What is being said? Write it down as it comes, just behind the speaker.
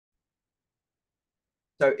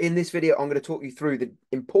So in this video, I'm going to talk you through the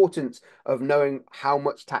importance of knowing how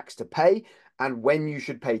much tax to pay and when you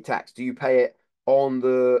should pay tax. Do you pay it on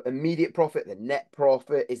the immediate profit, the net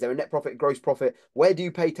profit? Is there a net profit, gross profit? Where do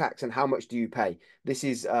you pay tax and how much do you pay? This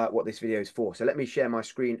is what this video is for. So let me share my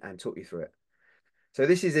screen and talk you through it. So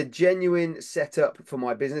this is a genuine setup for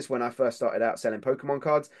my business. When I first started out selling Pokemon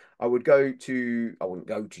cards, I wouldn't go to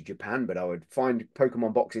Japan, but I would find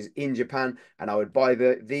Pokemon boxes in Japan and I would buy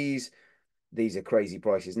these. These are crazy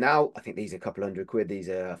prices now. I think these are a couple £100. These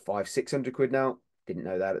are 500-600 quid now. Didn't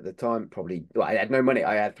know that at the time. Probably, well, I had no money.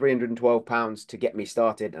 I had £312 to get me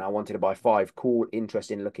started, and I wanted to buy five cool,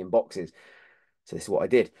 interesting looking boxes. So this is what I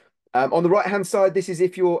did. On the right hand side, this is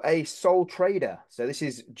if you're a sole trader. So this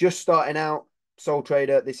is just starting out, sole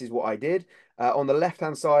trader. This is what I did. On the left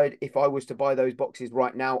hand side, if I was to buy those boxes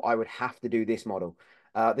right now, I would have to do this model.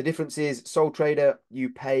 The difference is sole trader, you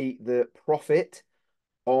pay the profit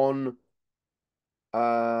on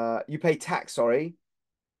you pay tax, sorry,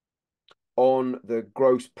 on the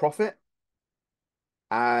gross profit,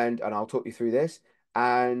 and I'll talk you through this.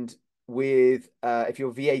 And with if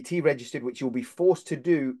you're VAT registered, which you'll be forced to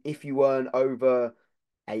do if you earn over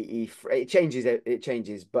 80, it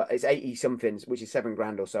changes, but it's 80 something, which is 7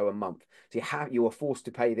 grand or so a month. So you are forced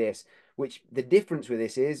to pay this, which the difference with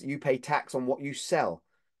this is you pay tax on what you sell.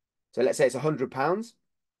 So let's say it's £100.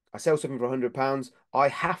 I sell something for £100. I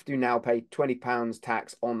have to now pay £20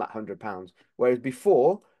 tax on that £100. Whereas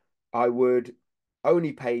before, I would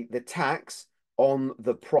only pay the tax on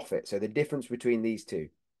the profit. So the difference between these two.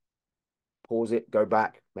 Pause it, go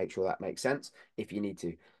back, make sure that makes sense if you need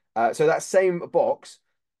to. So that same box,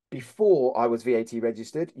 before I was VAT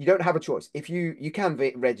registered, you don't have a choice. If you can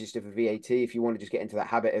register for VAT if you want to just get into that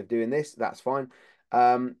habit of doing this, that's fine.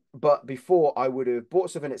 But before I would have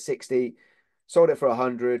bought something at 60, sold it for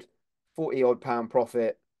 100, 40 odd pound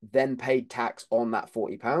profit, then paid tax on that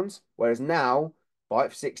 £40. Whereas now, buy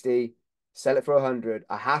it for 60, sell it for 100,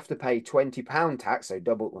 I have to pay £20 tax, so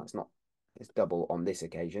double. Well, it's double on this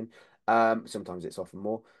occasion. Sometimes it's often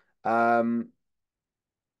more. Um,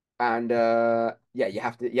 and yeah, you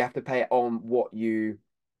have to pay it on what you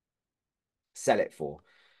sell it for.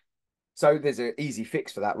 So there's an easy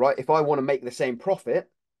fix for that, right? If I want to make the same profit,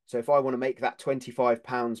 so if I want to make that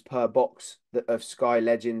 £25 per box of Sky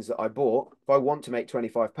Legends that I bought, if I want to make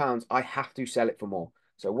 £25, I have to sell it for more.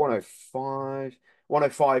 So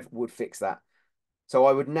 105 would fix that. So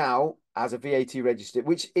I would now, as a VAT registered,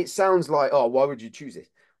 which it sounds like, oh, why would you choose this?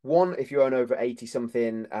 One, if you earn over 80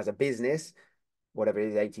 something as a business, whatever it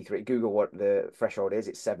is, 83, Google what the threshold is,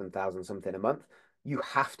 it's 7,000 something a month. You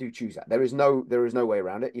have to choose that. There is no way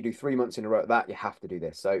around it. You do 3 months in a row at that, you have to do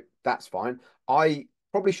this. So that's fine. I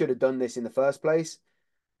probably should have done this in the first place.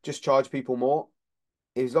 Just charge people more.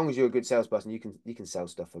 As long as you're a good salesperson, you can sell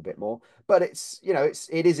stuff a bit more. But it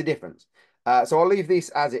is a difference. So I'll leave this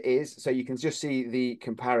as it is, so you can just see the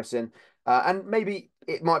comparison, and maybe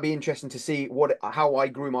it might be interesting to see how I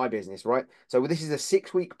grew my business, right? So this is a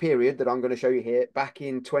 6 week period that I'm going to show you here. Back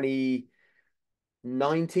in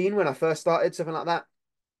 2019, when I first started, something like that,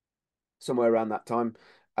 somewhere around that time.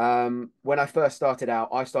 When I first started out,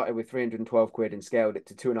 I started with 312 quid and scaled it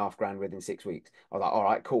to 2.5 grand within 6 weeks. I was like, all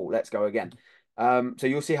right, cool, let's go again. So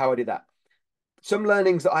you'll see how I did that. Some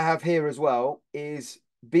learnings that I have here as well is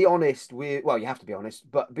be honest with, well, you have to be honest,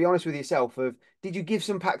 but be honest with yourself of, did you give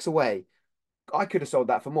some packs away? I could have sold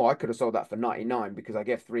that for more. I could have sold that for 99 because I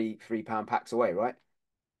gave three pound packs away, right?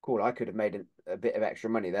 Cool. I could have made a bit of extra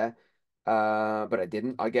money there. But I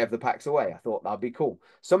didn't. I gave the packs away. I thought that'd be cool.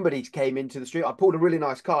 Somebody came into the street. I pulled a really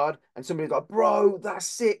nice card, and somebody was like, "Bro, that's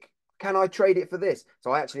sick. Can I trade it for this?"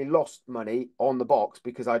 So I actually lost money on the box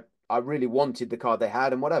because I really wanted the card they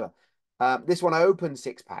had and whatever. This one I opened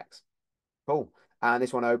 6 packs. Cool. And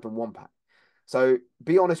this one I opened 1 pack. So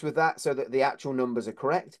be honest with that so that the actual numbers are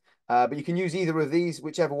correct. But you can use either of these,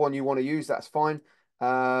 whichever one you want to use. That's fine.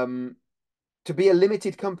 To be a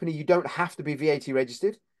limited company, you don't have to be VAT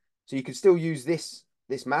registered. So you can still use this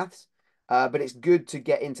maths. But it's good to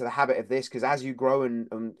get into the habit of this because as you grow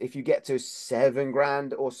and if you get to 7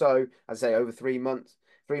 grand or so, as I say, over 3 months,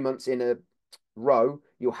 3 months in a row,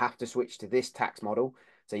 you'll have to switch to this tax model.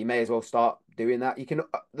 So you may as well start doing that. You can,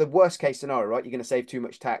 the worst case scenario, right? You're going to save too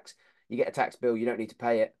much tax. You get a tax bill, you don't need to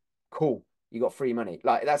pay it. Cool. You got free money.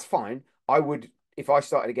 Like that's fine. If I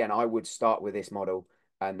started again, I would start with this model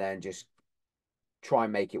and then just try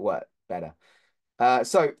and make it work better.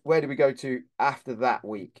 So where did we go to after that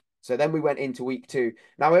week? So then we went into week 2.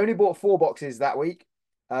 Now we only bought 4 boxes that week.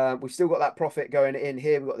 We've still got that profit going in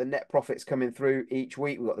here. We've got the net profits coming through each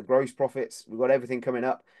week. We've got the gross profits. We've got everything coming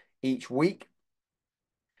up each week.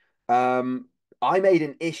 Um, I made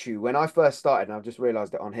an issue when I first started, and I've just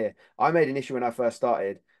realized it on here. I made an issue when I first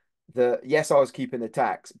started that yes, I was keeping the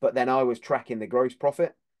tax, but then I was tracking the gross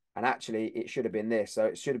profit. And actually, it should have been this. So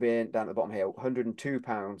it should have been down at the bottom here,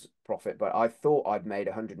 £102 profit, but I thought I'd made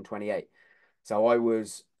 128. So I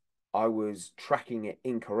was tracking it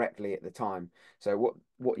incorrectly at the time. So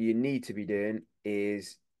what you need to be doing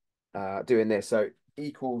is doing this. So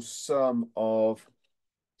equals sum of,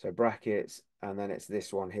 so brackets, and then it's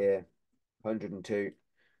this one here, 102,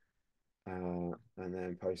 and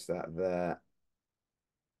then post that there.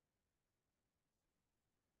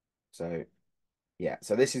 So yeah,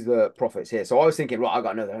 so this is the profits here. So I was thinking, right, I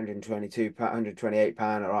got another 122, £128.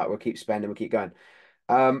 All right, we'll keep spending, we'll keep going.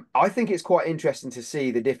 I think it's quite interesting to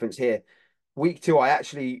see the difference here. Week two, I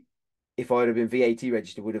actually, if I'd have been VAT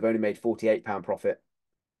registered, would have only made £48 profit.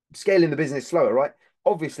 Scaling the business slower, right?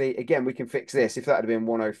 Obviously, again, we can fix this. If that had been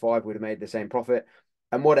 105, we'd have made the same profit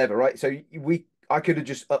and whatever, right? So I could have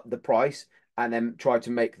just upped the price and then tried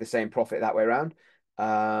to make the same profit that way around.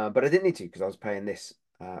 But I didn't need to because I was paying this.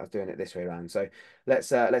 I was doing it this way around. So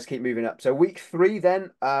let's keep moving up. So week three,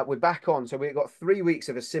 then we're back on. So we've got 3 weeks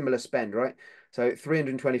of a similar spend, right? So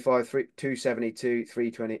 325, 272,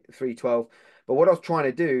 320, 312. But what I was trying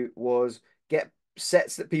to do was get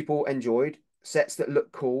sets that people enjoyed, sets that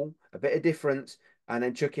look cool, a bit of difference, and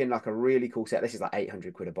then chuck in like a really cool set. This is like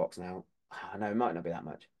 800 quid a box now. I know it might not be that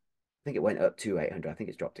much. I think it went up to 800. I think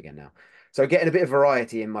it's dropped again now. So getting a bit of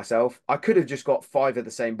variety in myself. I could have just got 5 of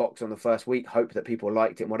the same box on the first week, hope that people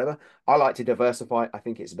liked it and whatever. I like to diversify. I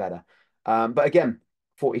think it's better. But again,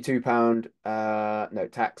 £42 no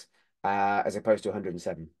tax as opposed to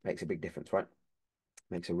 107 makes a big difference, right?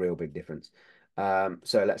 Makes a real big difference.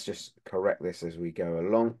 So let's just correct this as we go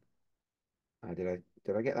along. Did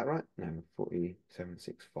I get that right? No,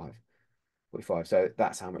 47.65. 45. So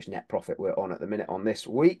that's how much net profit we're on at the minute on this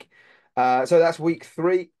week. So that's week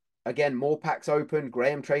three. Again, more packs open.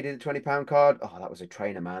 Graham traded a £20 card. Oh, that was a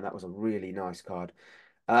trainer, man. That was a really nice card.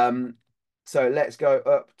 Um, so let's go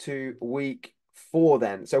up to week four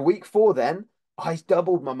then. So week four then, I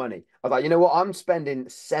doubled my money. I was like, you know what? I'm spending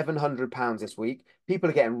 £700 this week.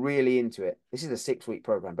 People are getting really into it. This is a 6-week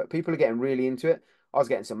program, but people are getting really into it. I was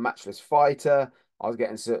getting some matchless fighter. I was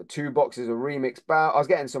getting 2 boxes of remix bout. I was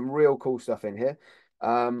getting some real cool stuff in here,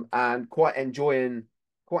 and quite enjoying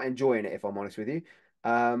it if I'm honest with you,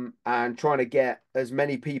 and trying to get as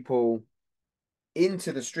many people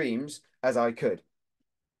into the streams as I could.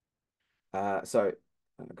 So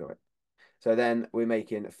go ahead. So then we're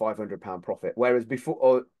making a £500 profit. Whereas before,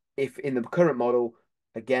 or if in the current model,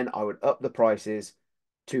 again, I would up the prices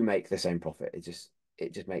to make the same profit. It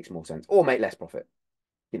just makes more sense, or make less profit.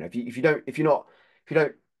 If you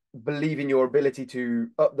don't believe in your ability to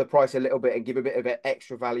up the price a little bit and give a bit of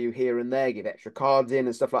extra value here and there, give extra cards in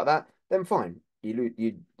and stuff like that, then fine. There's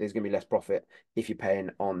going to be less profit if you're paying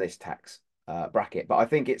on this tax bracket. But I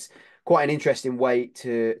think it's quite an interesting way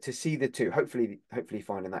to see the two. Hopefully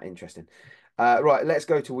finding that interesting. Right, let's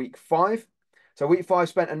go to week five. So week five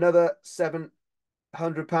spent another £700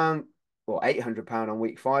 or £800 on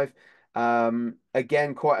week five.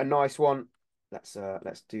 Again, quite a nice one. Let's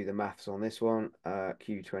do the maths on this one.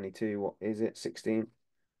 Q22, what is it? 16.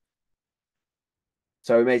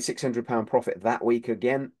 So we made £600 profit that week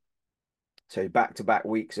again. So back-to-back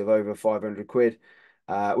weeks of over 500 quid,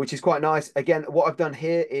 which is quite nice. Again, what I've done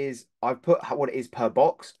here is I've put what it is per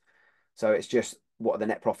box. So it's just what the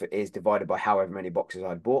net profit is divided by however many boxes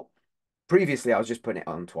I'd bought. Previously, I was just putting it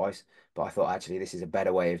on twice, but I thought actually this is a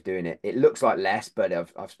better way of doing it. It looks like less, but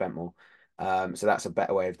I've spent more. So that's a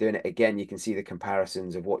better way of doing it. Again, you can see the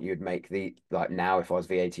comparisons of what you'd make the like now if I was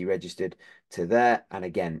VAT registered to there. And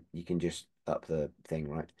again, you can just up the thing,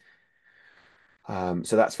 right?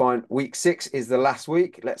 So that's fine. Week six is the last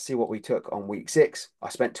week. Let's see what we took on week six. I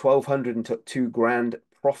spent 1,200 and took 2 grand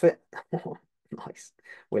profit. Nice.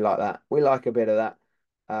 We like that. We like a bit of that.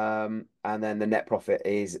 And then the net profit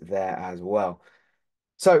is there as well.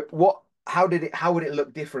 So how would it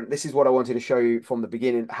look different? This is what I wanted to show you from the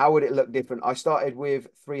beginning. How would it look different? I started with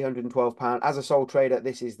 £312 as a sole trader.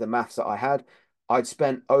 This is the maths that I had. I'd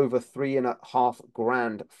spent over 3.5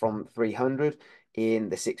 grand from 300 in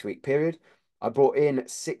the 6-week period. I brought in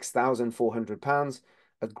 £6,400,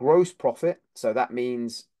 a gross profit. So that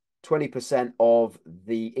means 20% of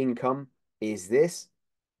the income is this.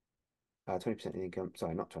 20% of the income,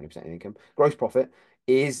 sorry, not 20% of the income. Gross profit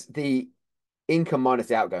is the income minus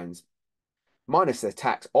the outgoings, minus the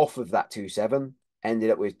tax off of that 27,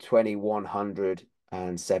 ended up with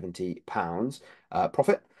 £2,170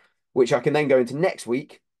 profit, which I can then go into next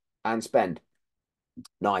week and spend.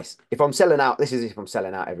 Nice. If I'm selling out, this is if I'm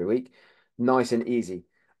selling out every week. Nice and easy.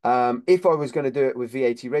 If I was going to do it with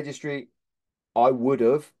VAT registry, I would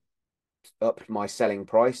have upped my selling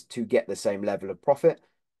price to get the same level of profit,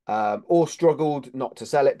 or struggled not to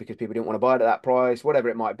sell it because people didn't want to buy it at that price, whatever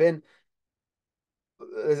it might have been.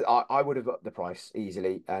 I would have upped the price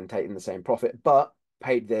easily and taken the same profit, but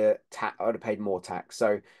paid the tax. I would have paid more tax.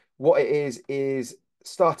 So what it is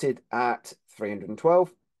started at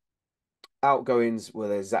 312. Outgoings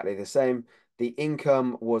were exactly the same. The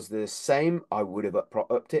income was the same. I would have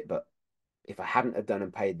upped it, but if I hadn't have done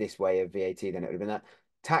and paid this way of VAT, then it would have been that.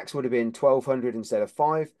 Tax would have been 1,200 instead of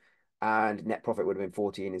 5, and net profit would have been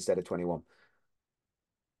 14 instead of 21.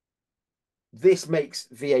 This makes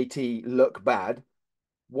VAT look bad.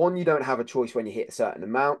 One, you don't have a choice when you hit a certain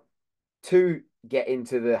amount. Two, get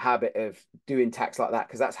into the habit of doing tax like that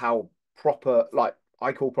because that's how proper, like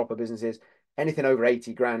I call proper businesses, anything over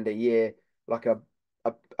 80 grand a year, like a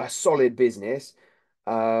solid business,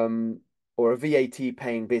 um, or a VAT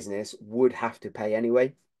paying business would have to pay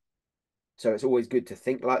anyway. So it's always good to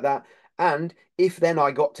think like that. And if then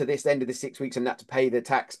I got to this end of the 6 weeks and had to pay the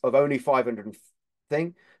tax of only 500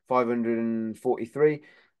 thing, 543,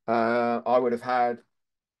 I would have had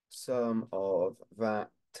some of that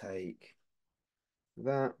take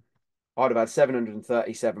that. I'd have had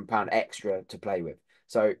 £737 extra to play with.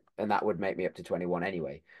 So, and that would make me up to 21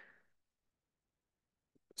 anyway.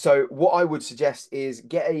 So what I would suggest is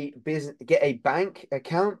get a bank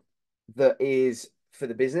account that is for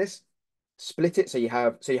the business. Split it so you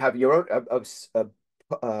have your own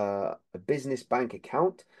a business bank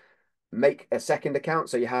account. Make a second account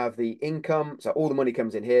so you have the income, so all the money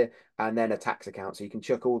comes in here, and then a tax account so you can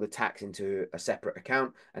chuck all the tax into a separate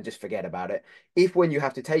account and just forget about it. If when you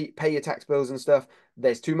have to pay your tax bills and stuff,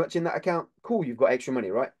 there's too much in that account, cool, you've got extra money,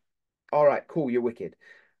 right? All right, cool, you're wicked.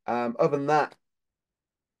 Other than that,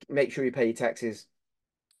 make sure you pay your taxes.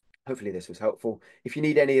 Hopefully this was helpful. If you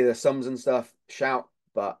need any of the sums and stuff, shout.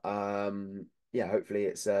 But yeah, hopefully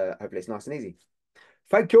it's nice and easy.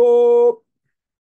 Thank you.